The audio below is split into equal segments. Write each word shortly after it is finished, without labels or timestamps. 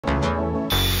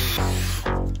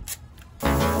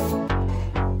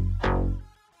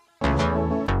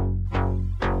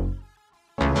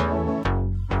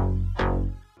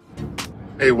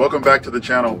Hey, welcome back to the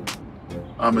channel.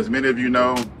 As many of you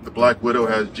know, the Black Widow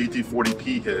has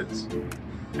GT40P heads.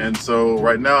 And so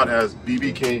right now it has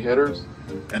BBK headers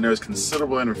and there's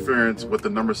considerable interference with the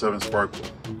number 7 spark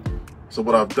plug. So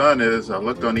what I've done is I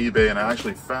looked on eBay and I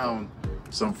actually found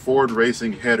some Ford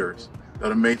Racing headers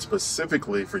that are made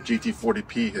specifically for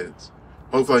GT40P heads.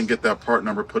 Hopefully I can get that part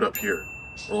number put up here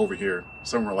or over here,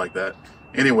 somewhere like that.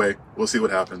 Anyway, we'll see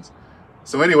what happens.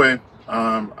 So anyway,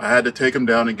 I had to take them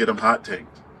down and get them hot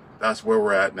tanked. That's where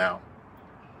we're at now.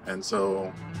 And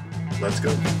so, let's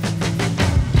go.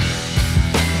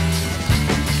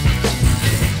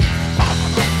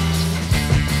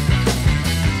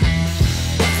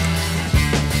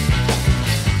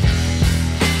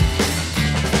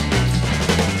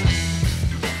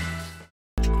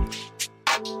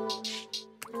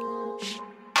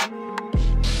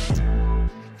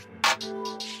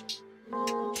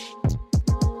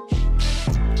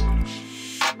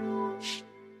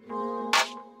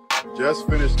 Just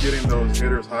finished getting those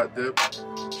headers hot dipped,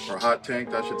 or hot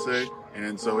tanked I should say.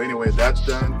 And so anyway, that's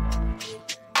done.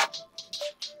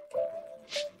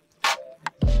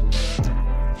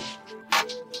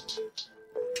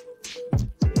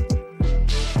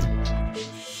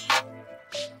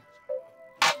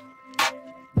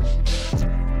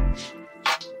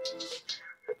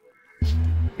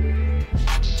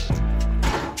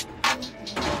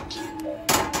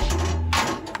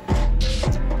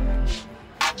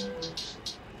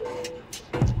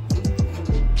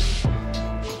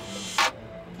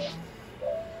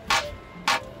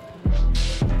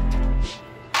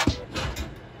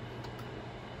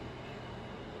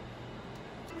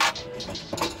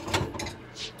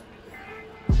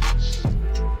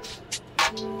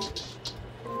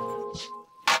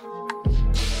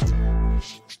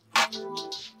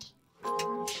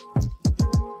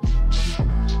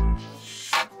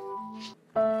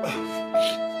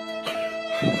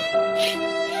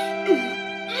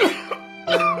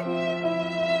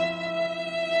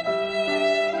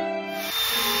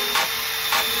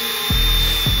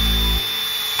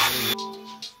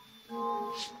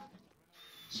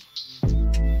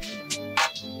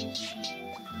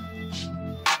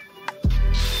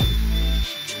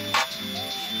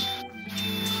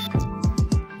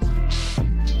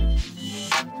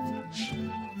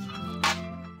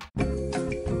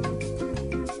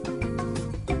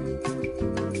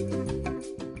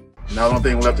 Now the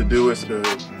only thing left to do is to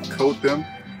coat them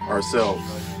ourselves.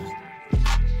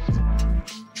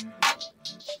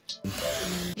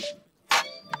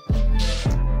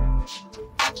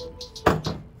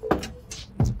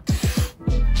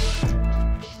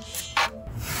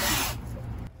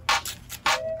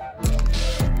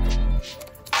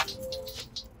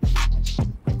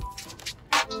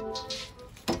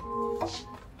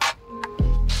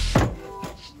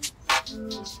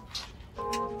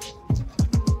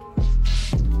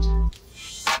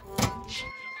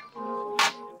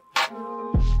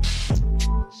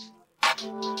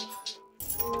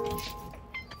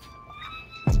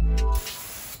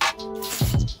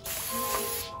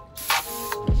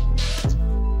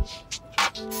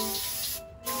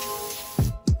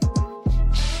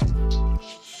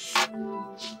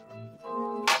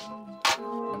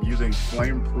 Using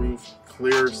flame-proof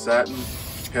clear satin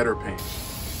header paint,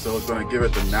 so it's going to give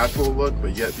it the natural look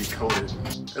but yet be coated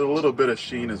and a little bit of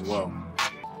sheen as well.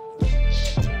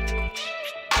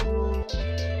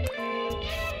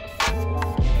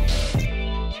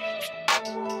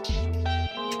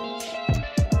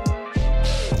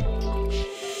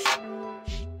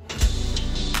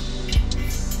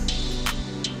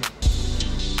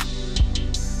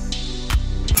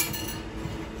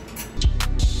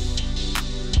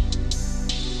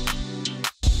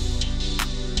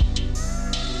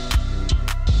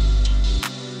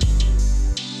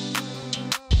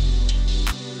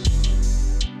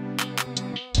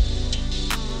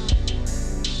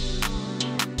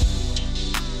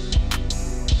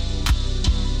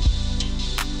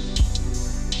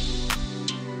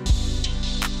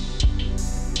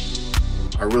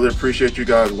 I really appreciate you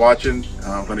guys watching.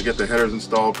 I'm going to get the headers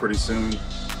installed pretty soon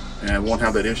and won't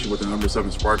have that issue with the number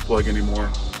 7 spark plug anymore.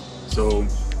 So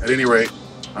at any rate,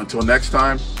 until next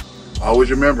time, always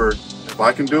remember, if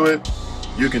I can do it,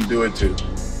 you can do it too.